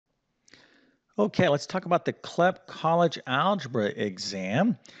Okay, let's talk about the CLEP College Algebra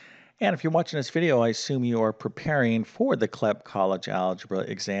exam. And if you're watching this video, I assume you are preparing for the CLEP College Algebra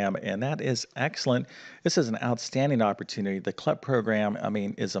exam, and that is excellent. This is an outstanding opportunity. The CLEP program,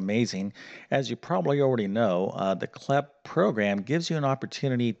 is amazing. As you probably already know, the CLEP program gives you an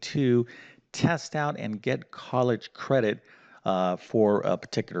opportunity to test out and get college credit for a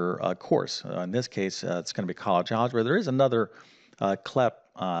particular course. In this case, it's going to be college algebra. There is another CLEP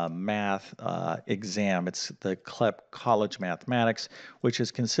math exam. It's the CLEP College Mathematics, which is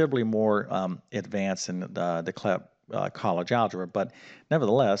considerably more advanced than the CLEP college algebra, but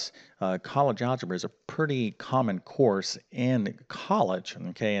nevertheless, college algebra is a pretty common course in college,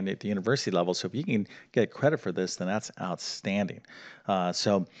 okay, and at the university level. So if you can get credit for this, then that's outstanding.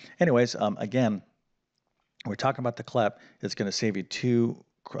 Again, we're talking about the CLEP. It's going to save you two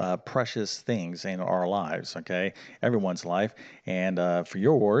precious things in our lives, okay? Everyone's life. And for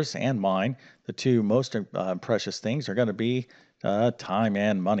yours and mine, the two most precious things are going to be time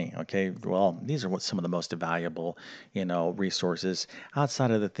and money, okay? Well, these are what some of the most valuable, resources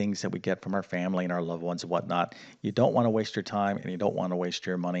outside of the things that we get from our family and our loved ones and whatnot. You don't want to waste your time and you don't want to waste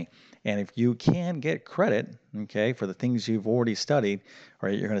your money. And if you can get credit, okay, for the things you've already studied,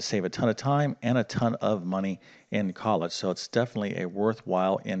 right, you're going to save a ton of time and a ton of money in college. So it's definitely a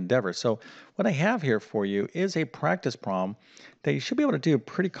worthwhile endeavor. So what I have here for you is a practice problem that you should be able to do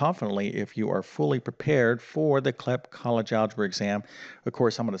pretty confidently if you are fully prepared for the CLEP College Algebra exam. Of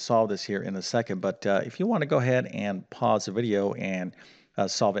course, I'm going to solve this here in a second, but if you want to go ahead and pause the video and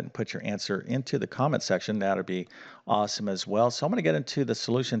solve it and put your answer into the comment section, that would be awesome as well. So I'm going to get into the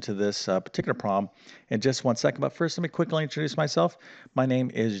solution to this particular problem in just 1 second. But first, let me quickly introduce myself. My name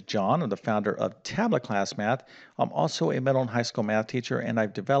is John. I'm the founder of Tablet Class Math. I'm also a middle and high school math teacher, and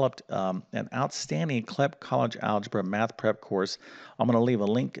I've developed an outstanding CLEP College Algebra math prep course. I'm going to leave a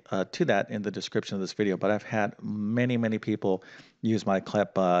link to that in the description of this video, but I've had many people use my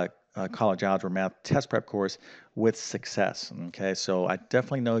CLEP college algebra math test prep course with success. Okay, so I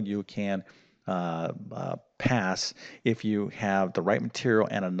definitely know you can pass if you have the right material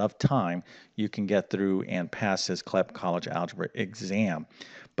and enough time. You can get through and pass this CLEP college algebra exam.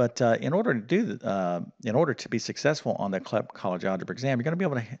 But in order to be successful on the CLEP college algebra exam, you're going to be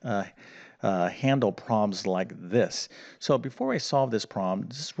able to handle problems like this. So before I solve this problem,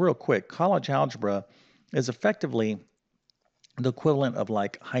 just real quick, college algebra is effectively the equivalent of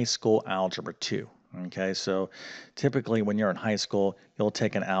like high school algebra 2. Okay, so typically when you're in high school, you'll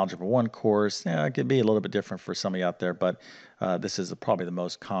take an algebra 1 course. It could be a little bit different for some of you out there, but this is probably the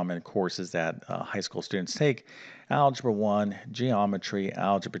most common courses that high school students take. Algebra 1, geometry,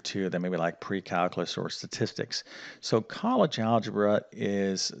 algebra 2, then maybe like pre-calculus or statistics. So college algebra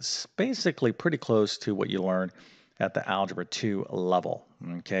is basically pretty close to what you learn at the Algebra 2 level,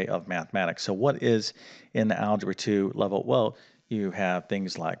 okay, of mathematics. So what is in the Algebra 2 level? Well, you have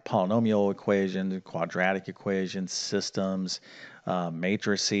things like polynomial equations, quadratic equations, systems,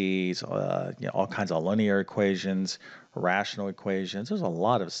 matrices, all kinds of linear equations, rational equations. There's a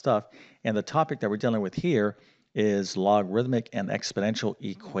lot of stuff. And the topic that we're dealing with here is logarithmic and exponential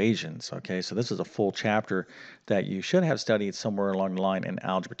equations. Okay, so this is a full chapter that you should have studied somewhere along the line in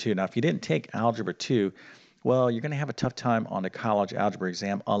Algebra 2. Now, if you didn't take Algebra 2, well, you're going to have a tough time on the college algebra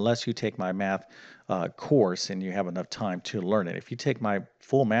exam unless you take my math course and you have enough time to learn it. If you take my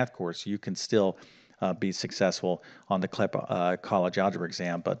full math course, you can still be successful on the CLEP college algebra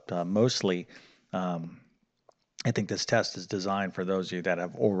exam, but mostly I think this test is designed for those of you that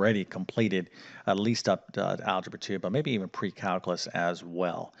have already completed at least up to Algebra 2, but maybe even pre-calculus as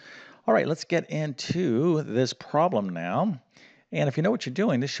well. All right, let's get into this problem now. And if you know what you're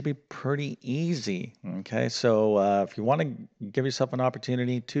doing, this should be pretty easy. Okay, so if you want to give yourself an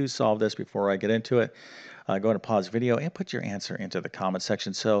opportunity to solve this before I get into it, go ahead and pause the video and put your answer into the comment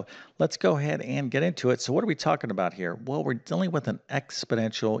section. So let's go ahead and get into it. So what are we talking about here? Well, we're dealing with an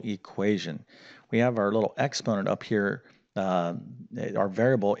exponential equation. We have our little exponent up here. Our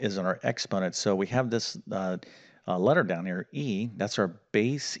variable is in our exponent. So we have this letter down here, E. That's our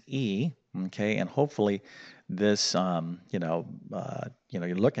base E. Okay, and hopefully this, you're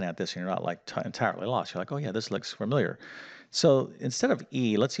looking at this and you're not like entirely lost. You're like, oh yeah, this looks familiar. So instead of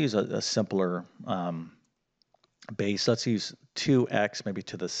E, let's use a simpler base. Let's use 2x maybe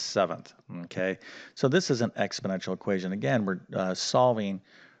to the 7th. Okay, so this is an exponential equation. Again, we're solving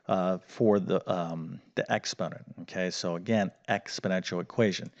for the exponent. Okay, so again, exponential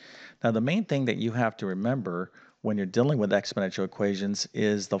equation. Now the main thing that you have to remember when you're dealing with exponential equations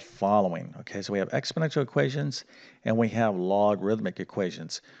is the following. Okay, so we have exponential equations and we have logarithmic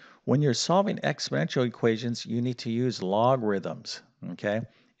equations. When you're solving exponential equations, you need to use logarithms. Okay,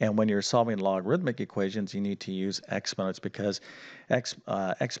 And when you're solving logarithmic equations, you need to use exponents because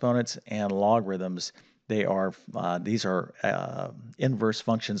exponents and logarithms, these are inverse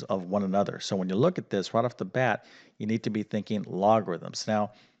functions of one another. So when you look at this right off the bat, you need to be thinking logarithms.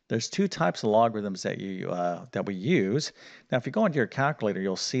 Now, there's two types of logarithms that we use. Now, if you go into your calculator,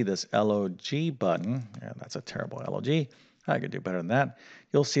 you'll see this LOG button. Yeah, that's a terrible LOG. I could do better than that.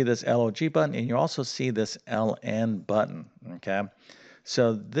 You'll see this LOG button, and you also see this LN button. Okay.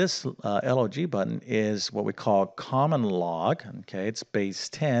 So this LOG button is what we call common log. Okay, it's base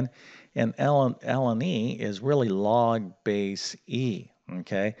 10, and LNE is really log base E.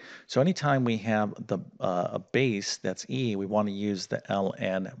 Okay, so anytime we have a base that's E, we want to use the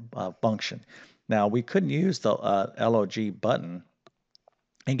LN function. Now we couldn't use the LOG button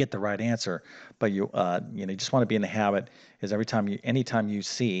and get the right answer, but you just want to be in the habit is anytime you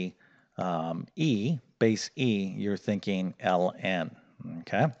see base E, you're thinking LN.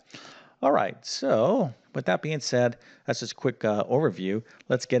 Okay. All right. So with that being said, that's just a quick overview.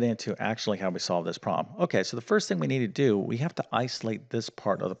 Let's get into actually how we solve this problem. Okay. So the first thing we need to do, we have to isolate this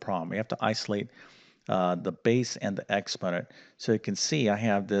part of the problem. We have to isolate the base and the exponent. So you can see I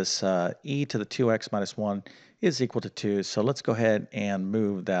have this e to the 2x minus 1 is equal to 2. So let's go ahead and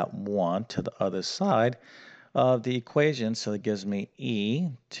move that 1 to the other side of the equation. So it gives me e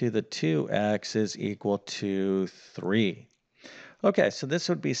to the 2x is equal to 3. Okay, so this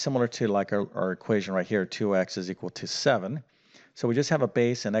would be similar to like our equation right here, 2x is equal to 7. So we just have a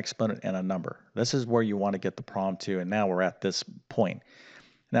base, an exponent, and a number. This is where you want to get the problem to, and now we're at this point.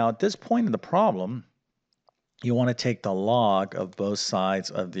 Now at this point in the problem, you want to take the log of both sides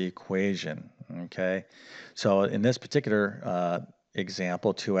of the equation, okay? So in this particular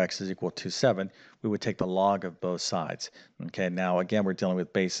example, 2x is equal to 7, we would take the log of both sides. Okay, now again, we're dealing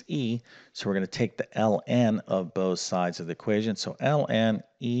with base e, so we're going to take the ln of both sides of the equation. So ln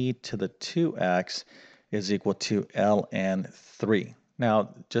e to the 2x is equal to ln 3.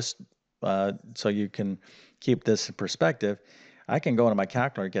 Now, just so you can keep this in perspective, I can go into my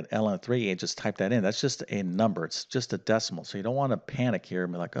calculator, get ln 3, and just type that in. That's just a number. It's just a decimal. So you don't want to panic here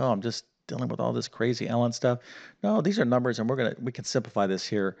and be like, oh, I'm just dealing with all this crazy ln stuff. No, these are numbers, and we can simplify this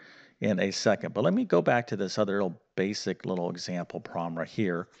here in a second. But let me go back to this other little basic little example problem right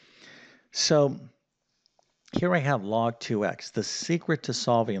here. So here I have log 2x. The secret to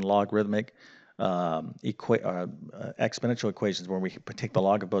solving logarithmic exponential equations where we take the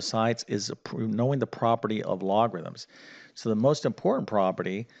log of both sides is knowing the property of logarithms. So the most important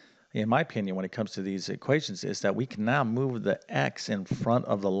property, in my opinion, when it comes to these equations is that we can now move the x in front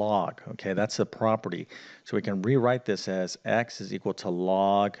of the log. Okay, that's the property. So we can rewrite this as x is equal to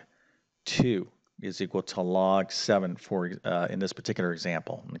log 2 is equal to log 7 for in this particular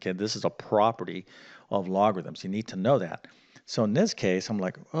example. Okay, this is a property of logarithms. You need to know that. So in this case, I'm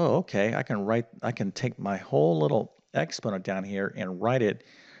like, oh, okay, I can take my whole little exponent down here and write it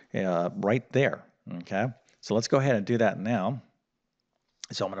right there. Okay, so let's go ahead and do that now.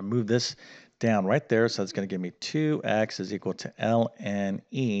 So I'm going to move this down right there. So it's going to give me 2x is equal to ln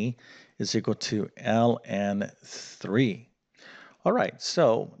e is equal to ln 3. All right,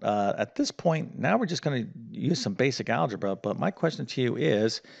 so at this point, now we're just going to use some basic algebra, but my question to you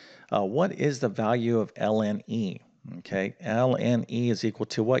is, what is the value of ln e? Okay, ln e is equal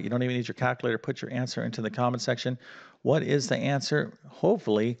to what? You don't even need your calculator. Put your answer into the comment section. What is the answer?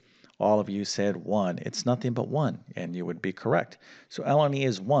 Hopefully, all of you said 1. It's nothing but 1, and you would be correct. So ln e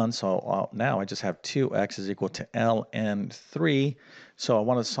is 1, so now I just have 2x is equal to ln 3. So I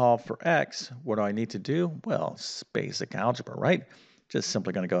want to solve for x. What do I need to do? Well, it's basic algebra, right? Just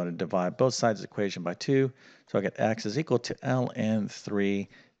simply going to go ahead and divide both sides of the equation by 2. So I get x is equal to ln 3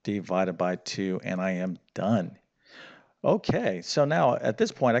 divided by 2, and I am done. Okay, so now at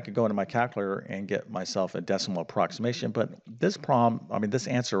this point I could go into my calculator and get myself a decimal approximation, but this problem, this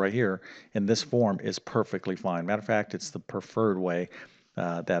answer right here in this form is perfectly fine. Matter of fact, it's the preferred way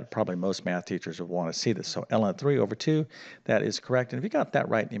that probably most math teachers would want to see this. So ln 3 over 2, that is correct. And if you got that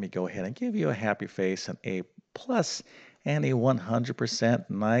right, let me go ahead and give you a happy face, an A plus, and a 100%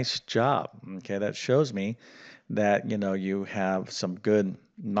 nice job. Okay, that shows me that you have some good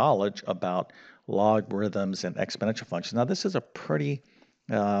knowledge about logarithms and exponential functions. Now this is a pretty,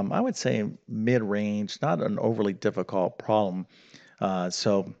 I would say mid-range, not an overly difficult problem.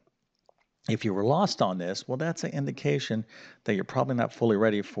 So if you were lost on this, well, that's an indication that you're probably not fully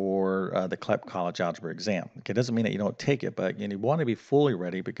ready for the CLEP College Algebra exam. Okay, it doesn't mean that you don't take it, but you want to be fully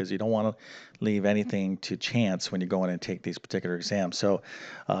ready because you don't want to leave anything to chance when you go in and take these particular exams. So,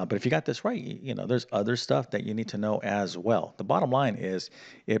 but if you got this right, there's other stuff that you need to know as well. The bottom line is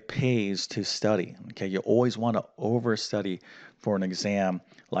it pays to study. Okay, you always want to overstudy for an exam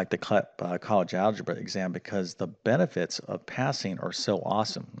like the CLEP college algebra exam because the benefits of passing are so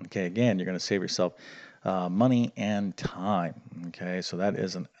awesome. Okay, again, you're going to save yourself money and time. Okay, so that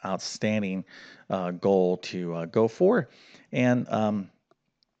is an outstanding goal to go for. And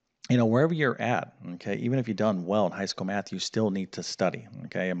wherever you're at, okay, even if you've done well in high school math, you still need to study,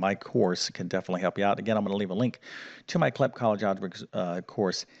 okay? And my course can definitely help you out. Again, I'm going to leave a link to my CLEP College Algebra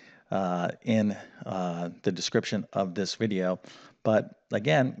course in the description of this video. But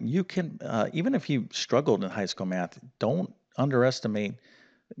again, you can, even if you struggled in high school math, don't underestimate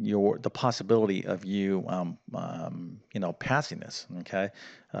the possibility of you passing this. Okay,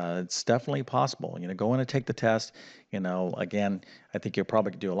 it's definitely possible. Go in and take the test. Again, I think you'll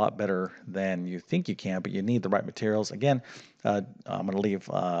probably do a lot better than you think you can, but you need the right materials. Again, I'm going to leave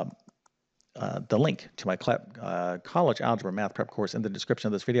the link to my CLEP college algebra math prep course in the description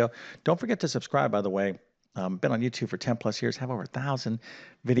of this video. Don't forget to subscribe, by the way. Been on YouTube for 10 plus years, have over 1,000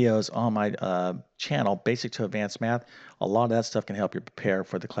 videos on my channel, Basic to Advanced Math. A lot of that stuff can help you prepare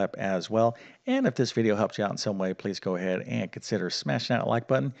for the CLEP as well. And if this video helps you out in some way, please go ahead and consider smashing that like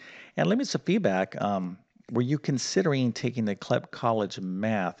button. And leave me some feedback. Were you considering taking the CLEP College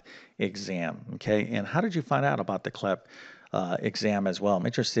Math exam? Okay, and how did you find out about the CLEP exam as well? I'm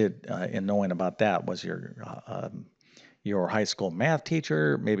interested in knowing about that. Was your high school math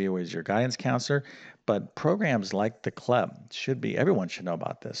teacher, maybe it was your guidance counselor, but programs like the CLEP everyone should know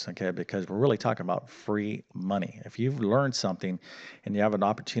about this, okay, because we're really talking about free money. If you've learned something and you have an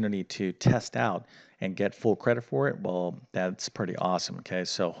opportunity to test out and get full credit for it, well, that's pretty awesome, okay?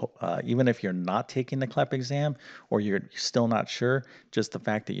 So even if you're not taking the CLEP exam or you're still not sure, just the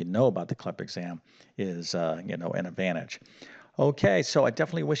fact that you know about the CLEP exam is, an advantage. Okay, so I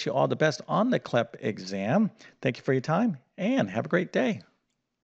definitely wish you all the best on the CLEP exam. Thank you for your time and have a great day.